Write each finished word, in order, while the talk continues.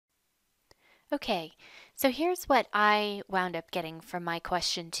Okay, so here's what I wound up getting from my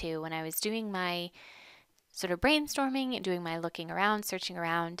question two when I was doing my sort of brainstorming and doing my looking around, searching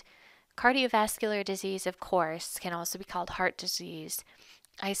around. Cardiovascular disease, of course, can also be called heart disease.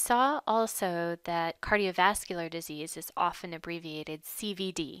 I saw also that cardiovascular disease is often abbreviated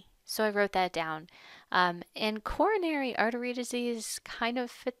CVD. So I wrote that down. And coronary artery disease kind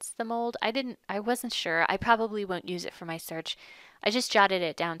of fits the mold. I wasn't sure. I probably won't use it for my search. I just jotted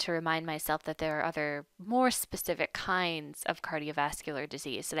it down to remind myself that there are other more specific kinds of cardiovascular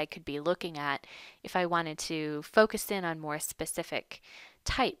disease that I could be looking at if I wanted to focus in on more specific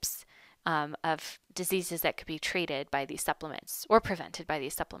types of diseases that could be treated by these supplements or prevented by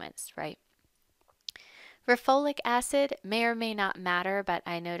these supplements, right? For folic acid, may or may not matter, but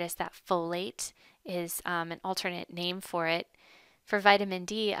I noticed that folate is an alternate name for it. For vitamin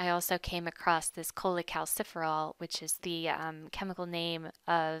D, I also came across this cholecalciferol, which is the chemical name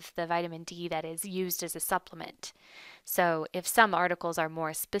of the vitamin D that is used as a supplement. So if some articles are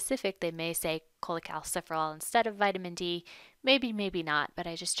more specific, they may say cholecalciferol instead of vitamin D. Maybe, maybe not, but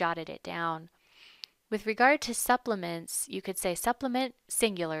I just jotted it down. With regard to supplements, you could say supplement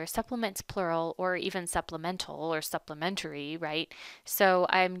singular, supplements plural, or even supplemental or supplementary, right? So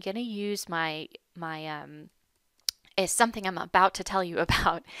I'm going to use my is something I'm about to tell you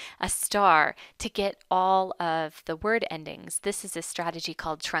about, a star, to get all of the word endings. This is a strategy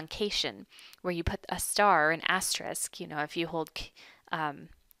called truncation, where you put a star or an asterisk. If you hold,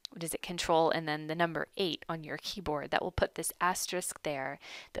 what is it, control and then the number 8 on your keyboard, that will put this asterisk there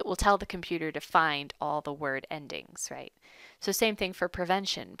that will tell the computer to find all the word endings, right? So same thing for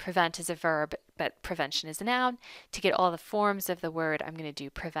prevention. Prevent is a verb, but prevention is a noun. To get all the forms of the word, I'm going to do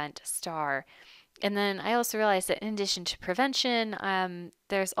prevent star. And then I also realized that in addition to prevention,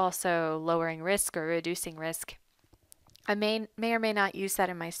 there's also lowering risk or reducing risk. I may or may not use that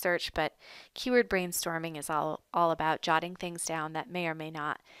in my search, but keyword brainstorming is all about jotting things down that may or may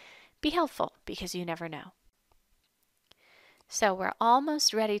not be helpful because you never know. So we're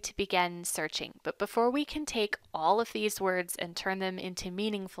almost ready to begin searching, but before we can take all of these words and turn them into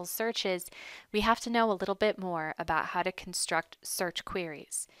meaningful searches, we have to know a little bit more about how to construct search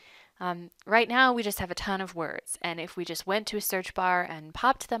queries. Right now, we just have a ton of words, and if we just went to a search bar and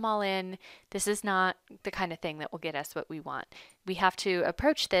popped them all in, this is not the kind of thing that will get us what we want. We have to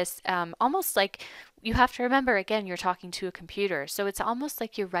approach this almost like, you have to remember, again, you're talking to a computer, so it's almost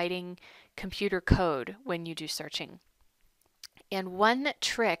like you're writing computer code when you do searching. And one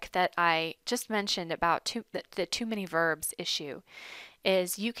trick that I just mentioned about the too many verbs issue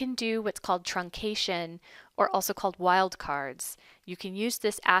is you can do what's called truncation, or also called wildcards. You can use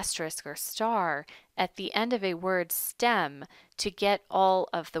this asterisk or star at the end of a word stem to get all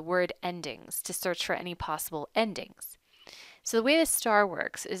of the word endings, to search for any possible endings. So the way the star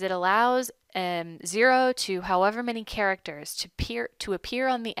works is it allows 0 to however many characters to appear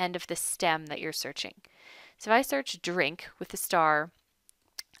on the end of the stem that you're searching. So if I search drink with a star,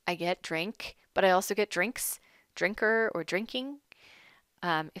 I get drink, but I also get drinks, drinker, or drinking.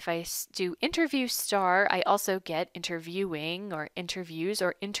 If I do interview star, I also get interviewing or interviews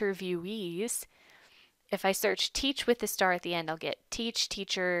or interviewees. If I search teach with the star at the end, I'll get teach,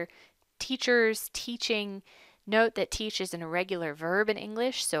 teacher, teachers, teaching. Note that teach is an irregular verb in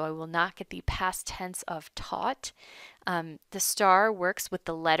English, so I will not get the past tense of taught. The star works with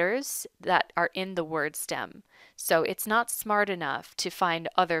the letters that are in the word stem. So it's not smart enough to find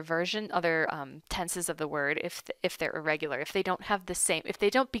other tenses of the word if they're irregular. If they don't have the same, if they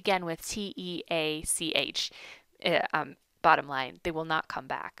don't begin with T-E-A-C-H, bottom line, they will not come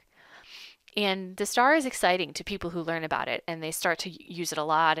back. And the star is exciting to people who learn about it and they start to use it a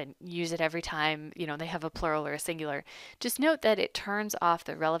lot and use it every time, they have a plural or a singular. Just note that it turns off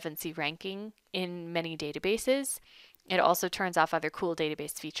the relevancy ranking in many databases. It also turns off other cool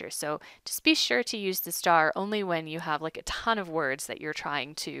database features. So just be sure to use the star only when you have like a ton of words that you're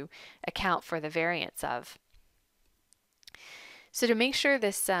trying to account for the variance of. So to make sure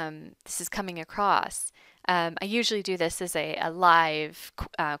this is coming across, I usually do this as a live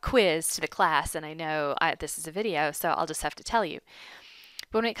quiz to the class, and I know this is a video, so I'll just have to tell you.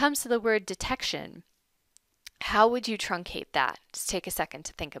 But when it comes to the word detection, how would you truncate that? Just take a second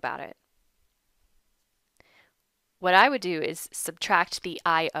to think about it. What I would do is subtract the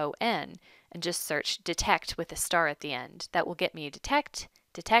ION and just search detect with a star at the end. That will get me detect,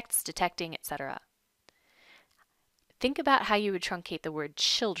 detects, detecting, etc. Think about how you would truncate the word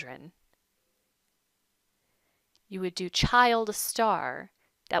children. You would do child star.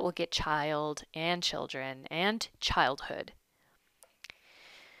 That will get child and children and childhood.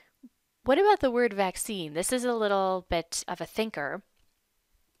 What about the word vaccine? This is a little bit of a thinker.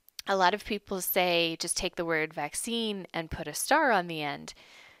 A lot of people say just take the word vaccine and put a star on the end.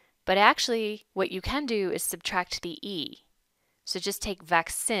 But actually, what you can do is subtract the E. So just take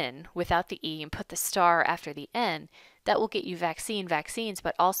vaccine without the E and put the star after the N. That will get you vaccine, vaccines,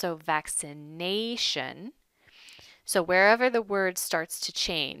 but also vaccination. So wherever the word starts to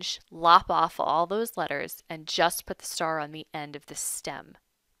change, lop off all those letters and just put the star on the end of the stem.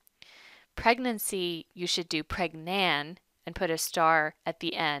 Pregnancy, you should do pregnan and put a star at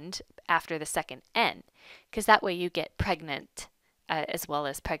the end after the second N, because that way you get pregnant as well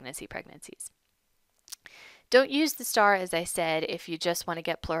as pregnancies. Don't use the star, as I said, if you just want to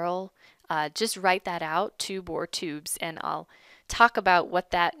get plural. Just write that out, tube or tubes, and I'll talk about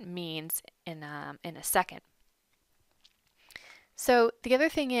what that means in a second. So the other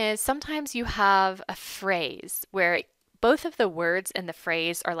thing is sometimes you have a phrase where both of the words and the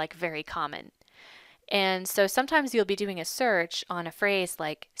phrase are like very common. And so sometimes you'll be doing a search on a phrase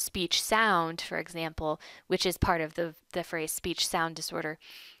like speech sound, for example, which is part of the phrase speech sound disorder.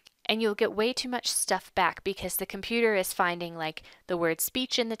 And you'll get way too much stuff back because the computer is finding like the word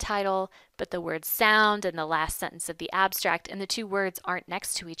speech in the title, but the word sound in the last sentence of the abstract, and the two words aren't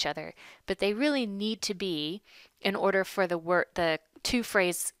next to each other. But they really need to be in order for the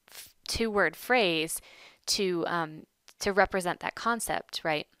two-word phrase to represent that concept,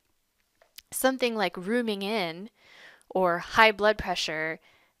 right? Something like rooming in or high blood pressure,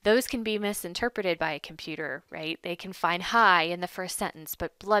 those can be misinterpreted by a computer, right? They can find high in the first sentence,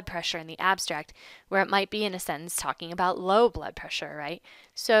 but blood pressure in the abstract, where it might be in a sentence talking about low blood pressure, right?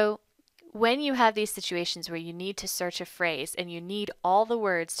 So when you have these situations where you need to search a phrase and you need all the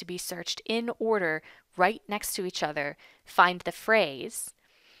words to be searched in order right next to each other, find the phrase,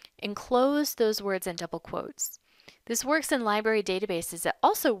 enclose those words in double quotes. This works in library databases. It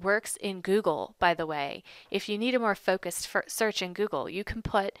also works in Google, by the way. If you need a more focused search in Google, you can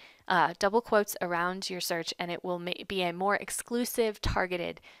put double quotes around your search and it will be a more exclusive,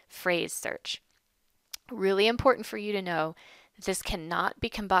 targeted phrase search. Really important for you to know that this cannot be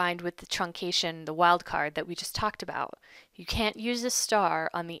combined with the truncation, the wildcard that we just talked about. You can't use a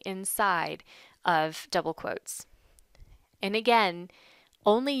star on the inside of double quotes. And again,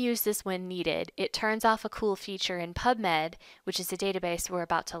 only use this when needed. It turns off a cool feature in PubMed, which is a database we're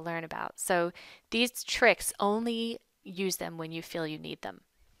about to learn about. So these tricks, only use them when you feel you need them.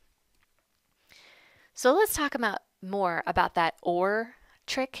 So let's talk more about that OR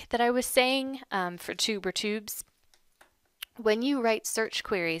trick that I was saying for tube or tubes. When you write search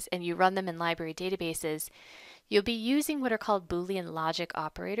queries and you run them in library databases, you'll be using what are called Boolean logic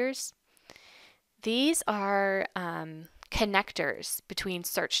operators. These are connectors between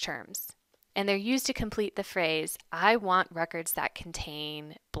search terms, and they're used to complete the phrase, I want records that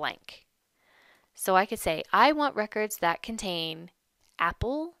contain blank. So I could say, I want records that contain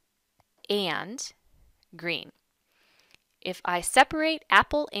apple and green. If I separate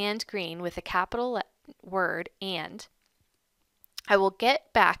apple and green with a capital word and, I will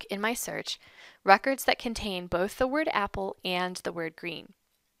get back in my search records that contain both the word apple and the word green.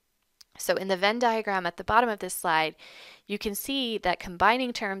 So in the Venn diagram at the bottom of this slide, you can see that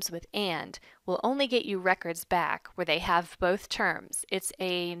combining terms with and will only get you records back where they have both terms. It's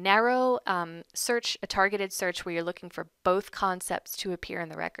a narrow search, a targeted search where you're looking for both concepts to appear in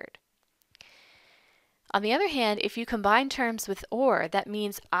the record. On the other hand, if you combine terms with or, that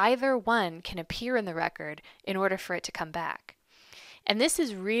means either one can appear in the record in order for it to come back. And this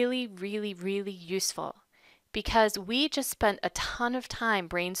is really, really, really useful, because we just spent a ton of time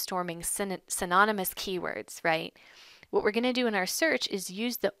brainstorming synonymous keywords, right? What we're going to do in our search is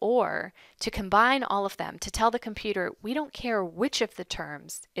use the or to combine all of them to tell the computer we don't care which of the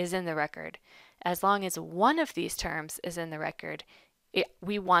terms is in the record. As long as one of these terms is in the record,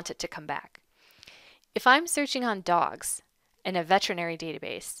 we want it to come back. If I'm searching on dogs in a veterinary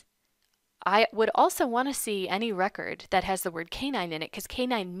database, I would also want to see any record that has the word canine in it, because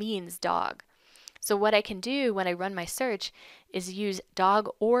canine means dog. So what I can do when I run my search is use dog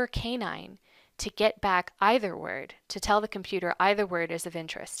or canine to get back either word, to tell the computer either word is of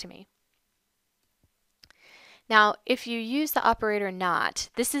interest to me. Now, if you use the operator not,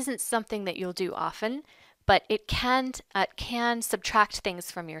 this isn't something that you'll do often, but it can subtract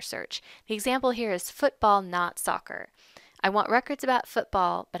things from your search. The example here is football, not soccer. I want records about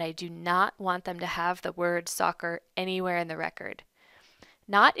football, but I do not want them to have the word soccer anywhere in the record.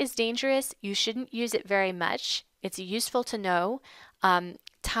 Not is dangerous. You shouldn't use it very much. It's useful to know.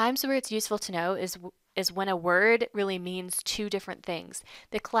 Times where it's useful to know is when a word really means two different things.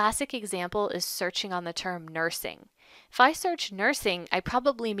 The classic example is searching on the term nursing. If I search nursing, I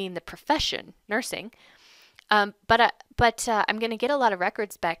probably mean the profession, nursing, But I'm going to get a lot of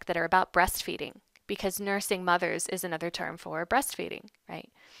records back that are about breastfeeding because nursing mothers is another term for breastfeeding, right?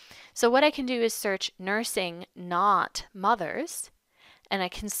 So what I can do is search nursing not mothers, and I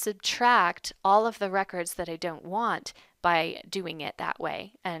can subtract all of the records that I don't want by doing it that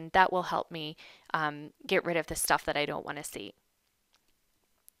way, and that will help me get rid of the stuff that I don't want to see.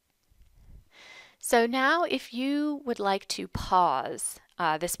 So now if you would like to pause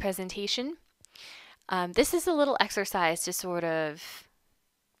this presentation, this is a little exercise to sort of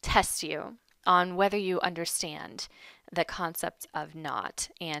test you on whether you understand the concepts of not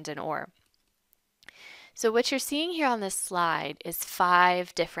and an or. So what you're seeing here on this slide is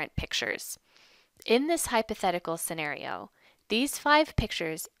 5 different pictures. In this hypothetical scenario, these 5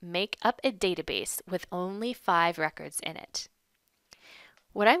 pictures make up a database with only 5 records in it.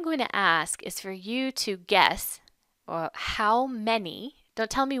 What I'm going to ask is for you to guess how many, don't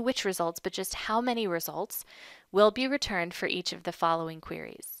tell me which results, but just how many results will be returned for each of the following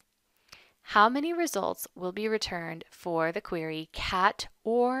queries. How many results will be returned for the query cat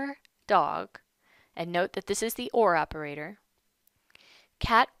or dog? And note that this is the or operator.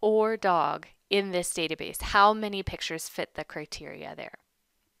 Cat or dog in this database. How many pictures fit the criteria there?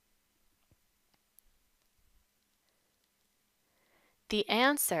 The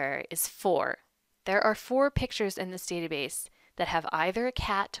answer is 4. There are 4 pictures in this database that have either a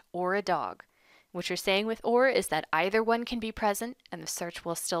cat or a dog. What you're saying with or is that either one can be present and the search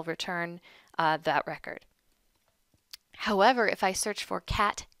will still return that record. However, if I search for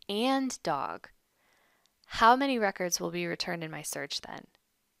cat and dog, how many records will be returned in my search then?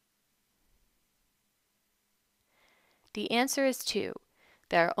 The answer is 2.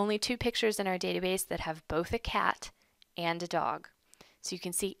 There are only 2 pictures in our database that have both a cat and a dog. So you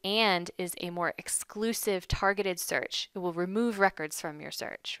can see and is a more exclusive targeted search. It will remove records from your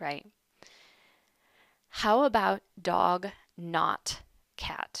search, right? How about dog, not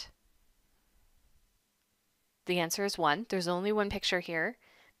cat? The answer is 1. There's only 1 picture here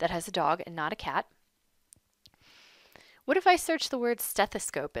that has a dog and not a cat. What if I search the word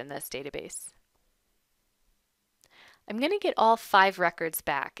stethoscope in this database? I'm going to get all 5 records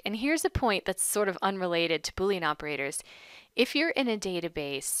back. And here's a point that's sort of unrelated to Boolean operators. If you're in a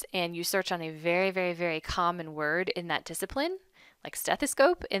database and you search on a very, very, very common word in that discipline, like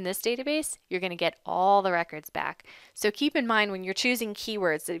stethoscope in this database, you're going to get all the records back. So keep in mind when you're choosing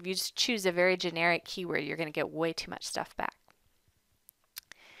keywords that if you just choose a very generic keyword, you're going to get way too much stuff back.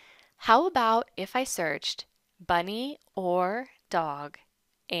 How about if I searched bunny or dog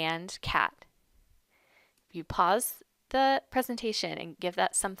and cat? You pause the presentation and give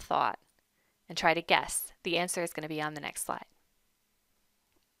that some thought and try to guess. The answer is going to be on the next slide.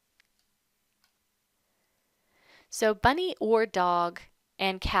 So bunny or dog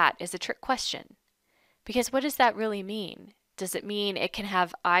and cat is a trick question because what does that really mean? Does it mean it can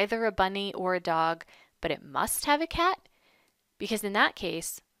have either a bunny or a dog, but it must have a cat? Because in that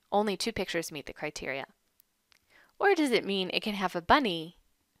case, only 2 pictures meet the criteria. Or does it mean it can have a bunny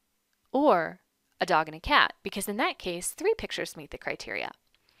or a dog and a cat? Because in that case, 3 pictures meet the criteria.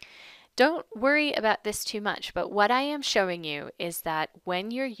 Don't worry about this too much, but what I am showing you is that when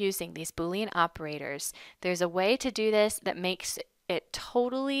you're using these Boolean operators, there's a way to do this that makes it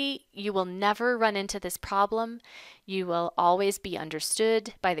totally, you will never run into this problem. You will always be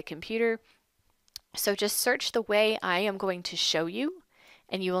understood by the computer. So just search the way I am going to show you,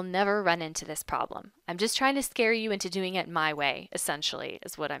 and you will never run into this problem. I'm just trying to scare you into doing it my way, essentially,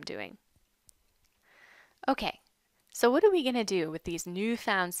 is what I'm doing. Okay. So what are we going to do with these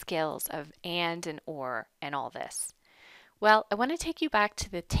newfound skills of and or and all this? Well, I want to take you back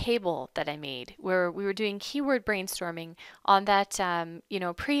to the table that I made where we were doing keyword brainstorming on that,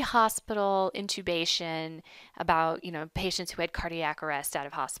 pre-hospital intubation about, patients who had cardiac arrest out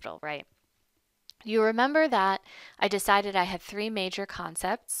of hospital, right? You remember that I decided I had 3 major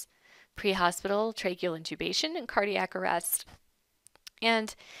concepts: pre-hospital, tracheal intubation, and cardiac arrest.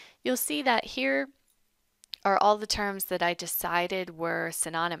 And you'll see that here are all the terms that I decided were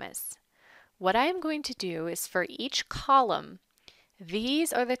synonymous. What I am going to do is for each column,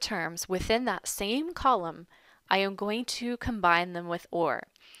 these are the terms within that same column, I am going to combine them with or,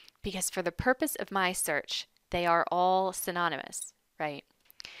 because for the purpose of my search, they are all synonymous, right?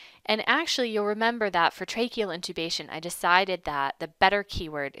 And actually, you'll remember that for tracheal intubation, I decided that the better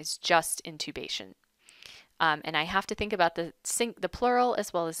keyword is just intubation. And I have to think about the plural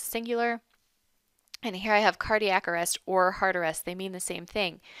as well as the singular. And here I have cardiac arrest or heart arrest. They mean the same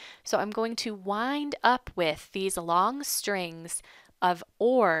thing. So I'm going to wind up with these long strings of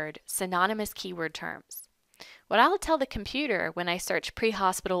ORed synonymous keyword terms. What I'll tell the computer when I search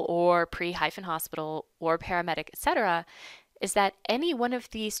pre-hospital or pre-hospital or paramedic, etc., is that any one of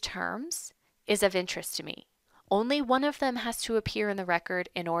these terms is of interest to me. Only one of them has to appear in the record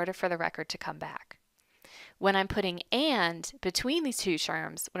in order for the record to come back. When I'm putting "and" between these two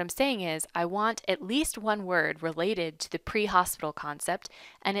terms, what I'm saying is I want at least one word related to the pre-hospital concept,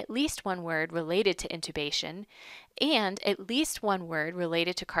 and at least one word related to intubation, and at least one word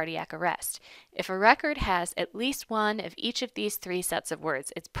related to cardiac arrest. If a record has at least one of each of these three sets of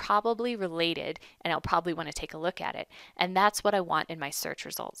words, it's probably related, and I'll probably want to take a look at it. And that's what I want in my search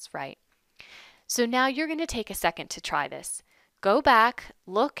results, right? So now you're going to take a second to try this. Go back,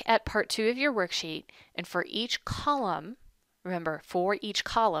 look at part 2 of your worksheet, and for each column, remember, for each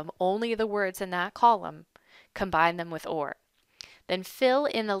column, only the words in that column, combine them with "or." Then fill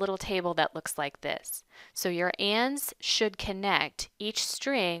in the little table that looks like this. So your "ands" should connect each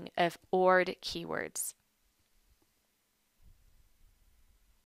string of "ored" keywords.